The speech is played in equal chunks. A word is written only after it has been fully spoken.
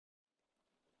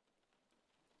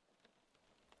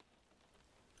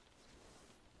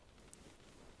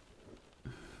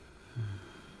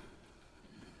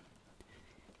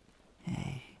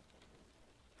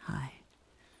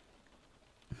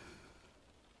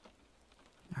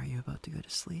Are you about to go to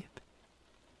sleep?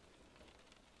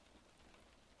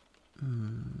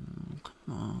 Come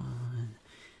on.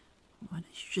 Why don't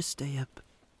you just stay up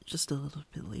just a little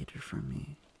bit later for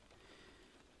me?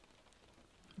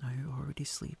 Are you already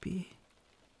sleepy?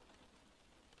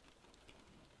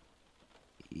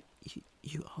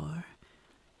 You are?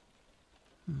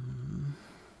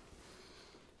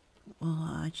 Well,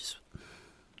 I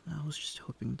was just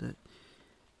hoping that,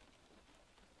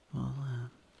 well,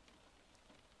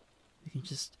 we can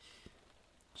just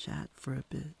chat for a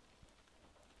bit.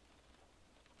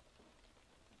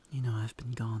 You know, I've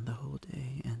been gone the whole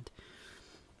day, and,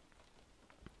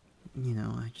 you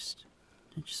know, I just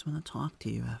want to talk to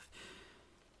you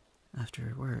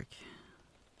after work.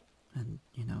 And,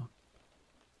 you know,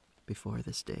 before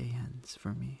this day ends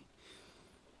for me.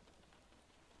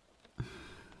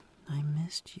 I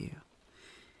missed you.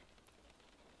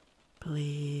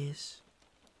 Please.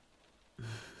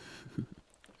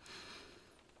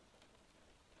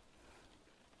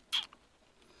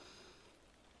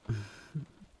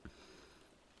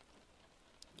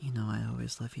 You know, I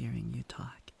always love hearing you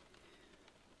talk.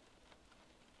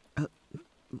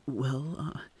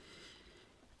 Well,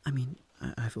 I mean,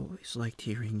 I've always liked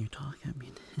hearing you talk. I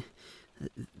mean,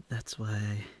 that's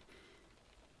why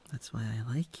I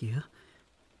like you.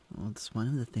 Well, it's one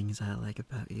of the things I like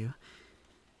about you.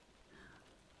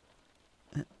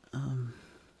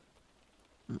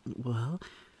 Well,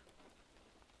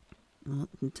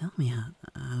 tell me,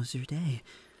 how's your day?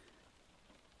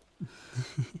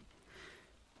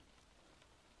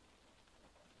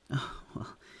 Oh,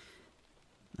 well,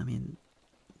 I mean,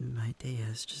 my day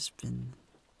has just been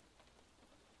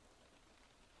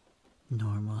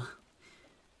normal.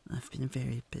 I've been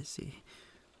very busy.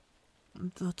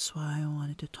 That's why I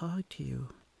wanted to talk to you.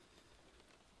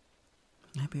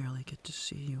 I barely get to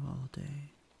see you all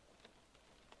day.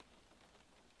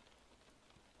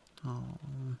 Oh,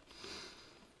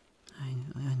 I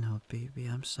know, baby.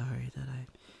 I'm sorry that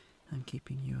I'm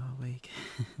keeping you awake.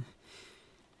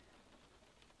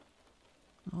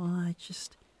 Well, I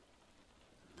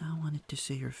wanted to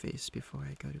see your face before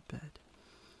I go to bed.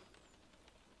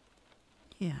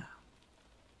 Yeah.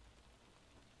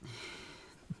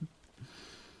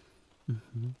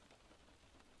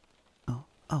 Oh.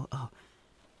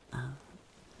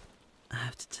 I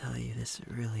have to tell you this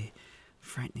really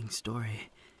frightening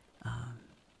story.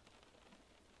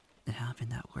 It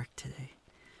happened at work today.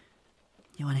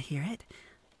 You want to hear it?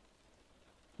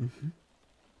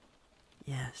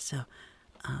 Yeah, so,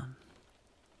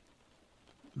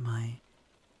 my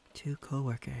two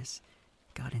coworkers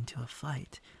got into a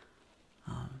fight,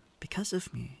 because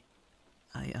of me.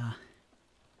 I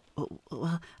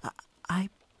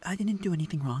didn't do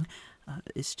anything wrong.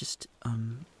 It's just,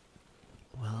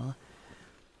 well,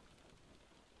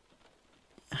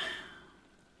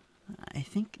 I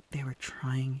think they were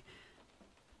trying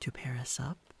to pair us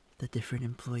up, the different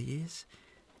employees,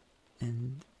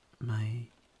 and my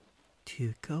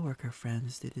two coworker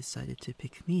friends, they decided to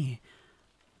pick me.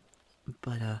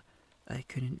 But, I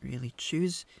couldn't really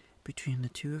choose between the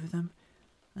two of them,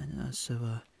 and,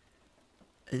 so,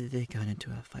 they got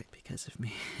into a fight because of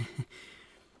me.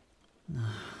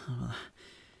 Well,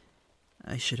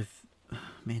 I should have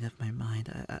made up my mind.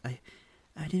 I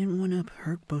didn't want to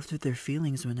hurt both of their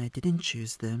feelings when I didn't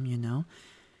choose them, you know?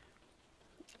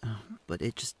 But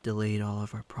it just delayed all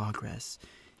of our progress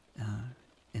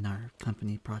in our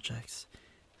company projects.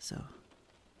 So,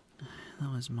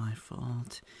 that was my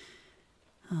fault.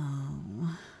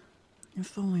 Oh,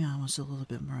 if only I was a little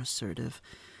bit more assertive.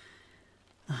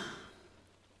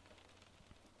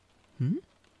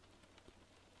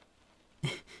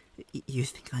 You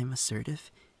think I'm assertive?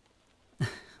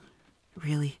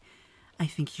 Really? I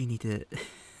think you need to...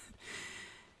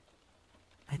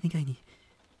 I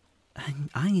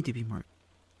need to be more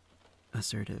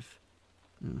assertive.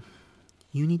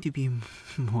 You need to be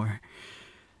more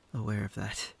aware of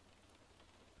that.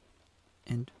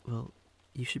 And, well,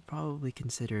 you should probably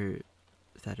consider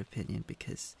that opinion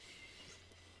because,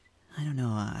 I don't know,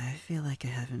 I feel like I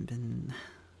haven't been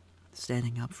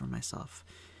standing up for myself.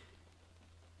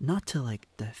 Not to, like,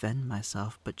 defend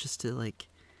myself, but just to, like,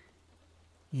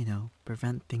 you know,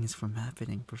 prevent things from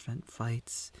happening, prevent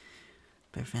fights,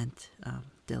 prevent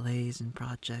delays in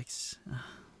projects.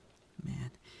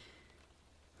 Man.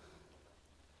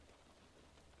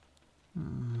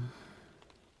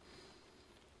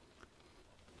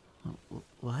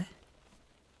 What?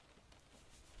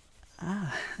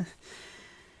 Ah.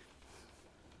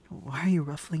 Why are you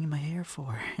ruffling my hair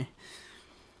for?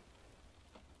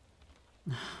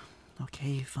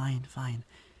 Okay, fine.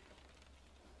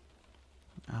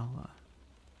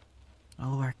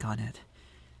 I'll work on it.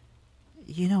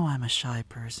 You know I'm a shy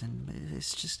person, but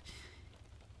it's just,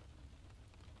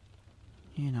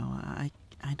 I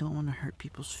don't want to hurt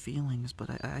people's feelings,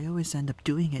 but I always end up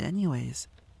doing it anyways.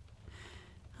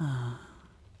 Man,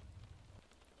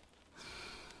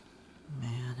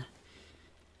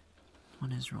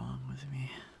 what is wrong with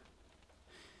me?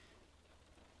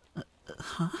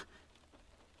 Huh?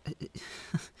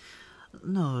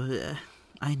 No,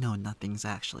 I know nothing's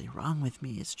actually wrong with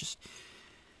me. It's just.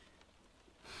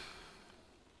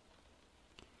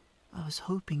 I was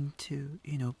hoping to,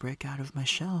 break out of my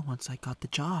shell once I got the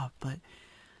job, but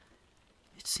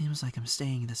it seems like I'm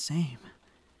staying the same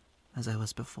as I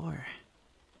was before.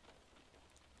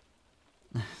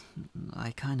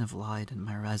 I kind of lied in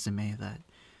my resume that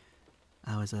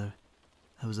I was a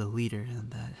leader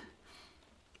and that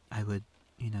I would,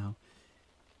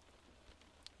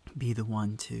 be the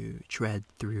one to tread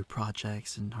through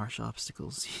projects and harsh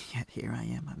obstacles. Yet here I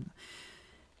am.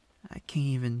 I can't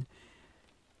even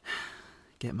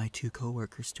get my two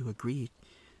coworkers to agree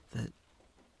that,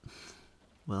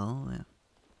 well,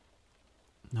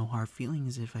 no hard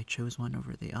feelings if I chose one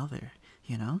over the other,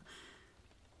 you know?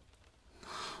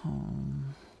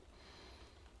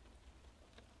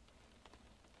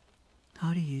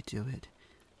 How do you do it?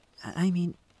 I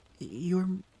mean, you're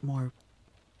more,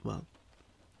 well,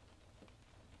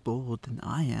 bold than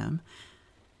I am.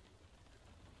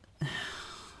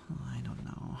 I don't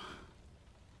know.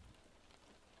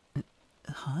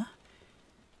 Huh?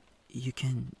 You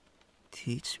can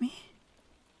teach me?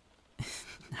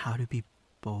 How to be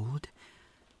bold?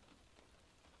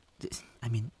 I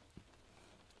mean,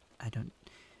 I don't.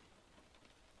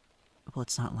 Well,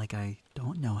 it's not like I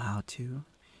don't know how to.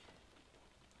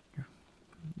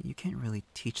 You can't really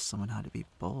teach someone how to be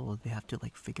bold. They have to,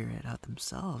 figure it out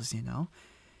themselves,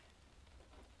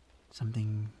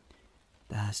 Something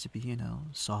that has to be,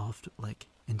 solved,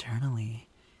 internally.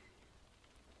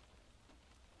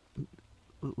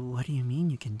 What do you mean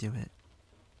you can do it?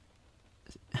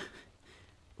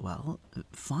 Well,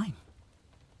 fine.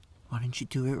 Why don't you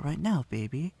do it right now,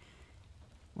 baby?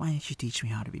 Why don't you teach me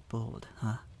how to be bold,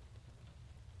 huh?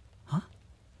 Huh?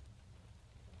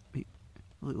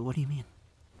 What do you mean?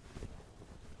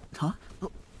 Huh?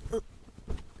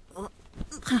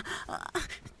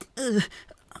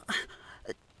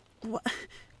 What?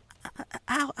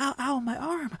 Ow, ow, ow, my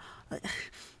arm!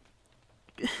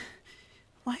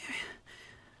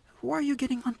 Why are you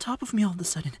getting on top of me all of a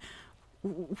sudden?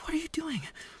 What are you doing?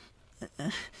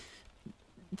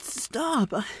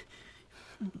 Stop!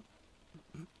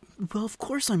 Well, of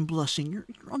course I'm blushing. You're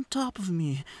on top of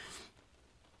me.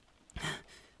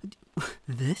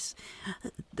 This?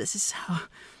 This is how...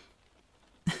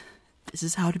 This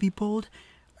is how to be bold?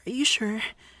 Are you sure?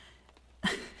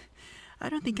 I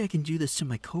don't think I can do this to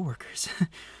my coworkers.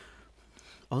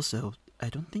 Also, I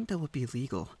don't think that would be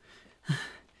legal.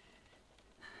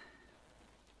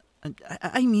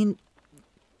 I mean,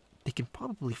 they can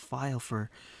probably file for,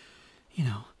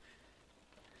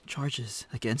 charges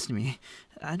against me.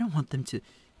 I don't want them to...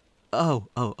 Oh,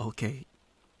 okay.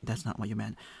 That's not what you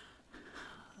meant.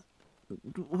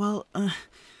 Well,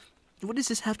 what does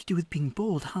this have to do with being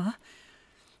bold, huh?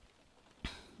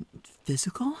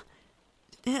 Physical?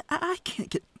 I can't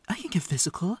get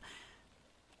physical.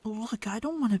 Look, I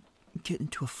don't want to get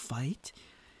into a fight.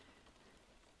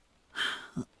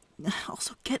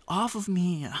 Also, get off of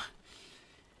me.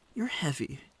 You're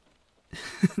heavy.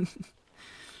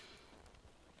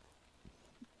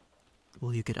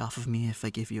 Will you get off of me if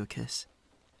I give you a kiss?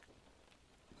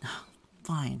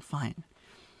 Fine.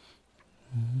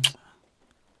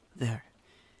 There.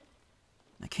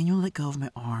 Now, can you let go of my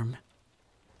arm?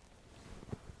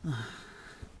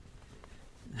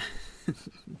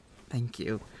 Thank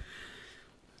you.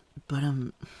 But,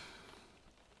 I'm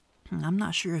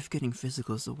not sure if getting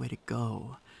physical is the way to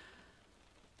go.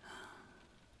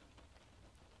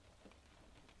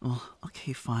 Well,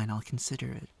 okay, fine, I'll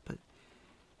consider it, but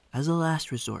as a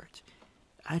last resort,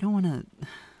 I don't want,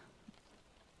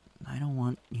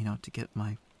 to get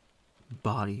my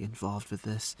body involved with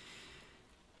this.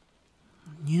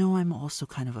 I'm also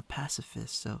kind of a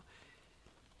pacifist, so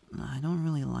I don't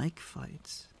really like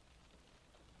fights.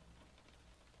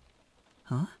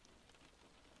 Huh?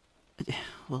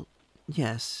 Well,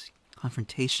 yes,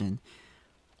 confrontation.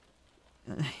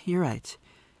 You're right.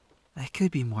 I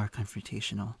could be more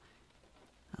confrontational.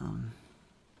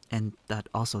 And that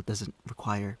also doesn't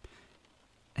require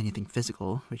anything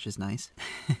physical, which is nice.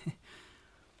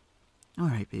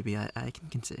 Alright, baby, I can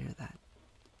consider that.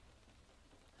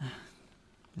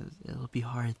 It'll be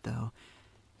hard, though.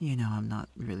 I'm not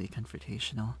really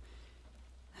confrontational.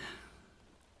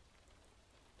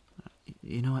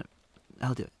 You know what?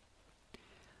 I'll do it.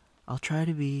 I'll try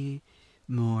to be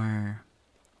more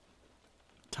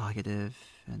talkative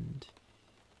and,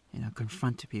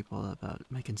 confront to people about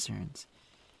my concerns.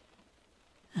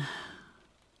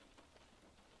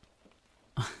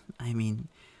 I mean,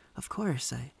 of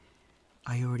course,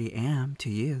 I already am to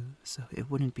you, so it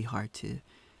wouldn't be hard to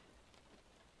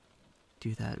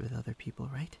do that with other people,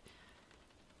 right?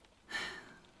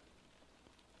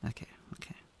 Okay,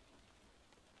 okay.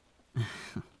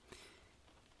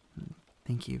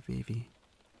 Thank you, baby.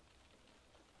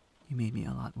 You made me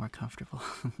a lot more comfortable.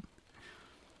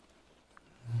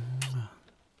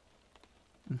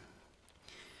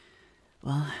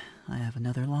 Well, I have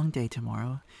another long day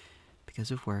tomorrow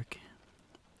because of work.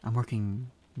 I'm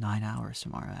working 9 hours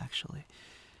tomorrow, actually.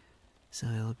 So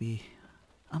it'll be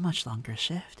a much longer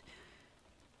shift.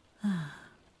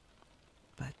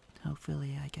 But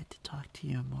hopefully I get to talk to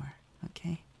you more,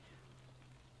 okay?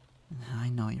 I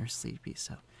know you're sleepy,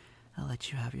 so I'll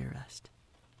let you have your rest.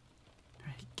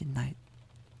 Alright, good night,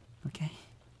 okay?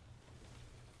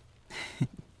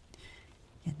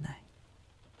 Good night.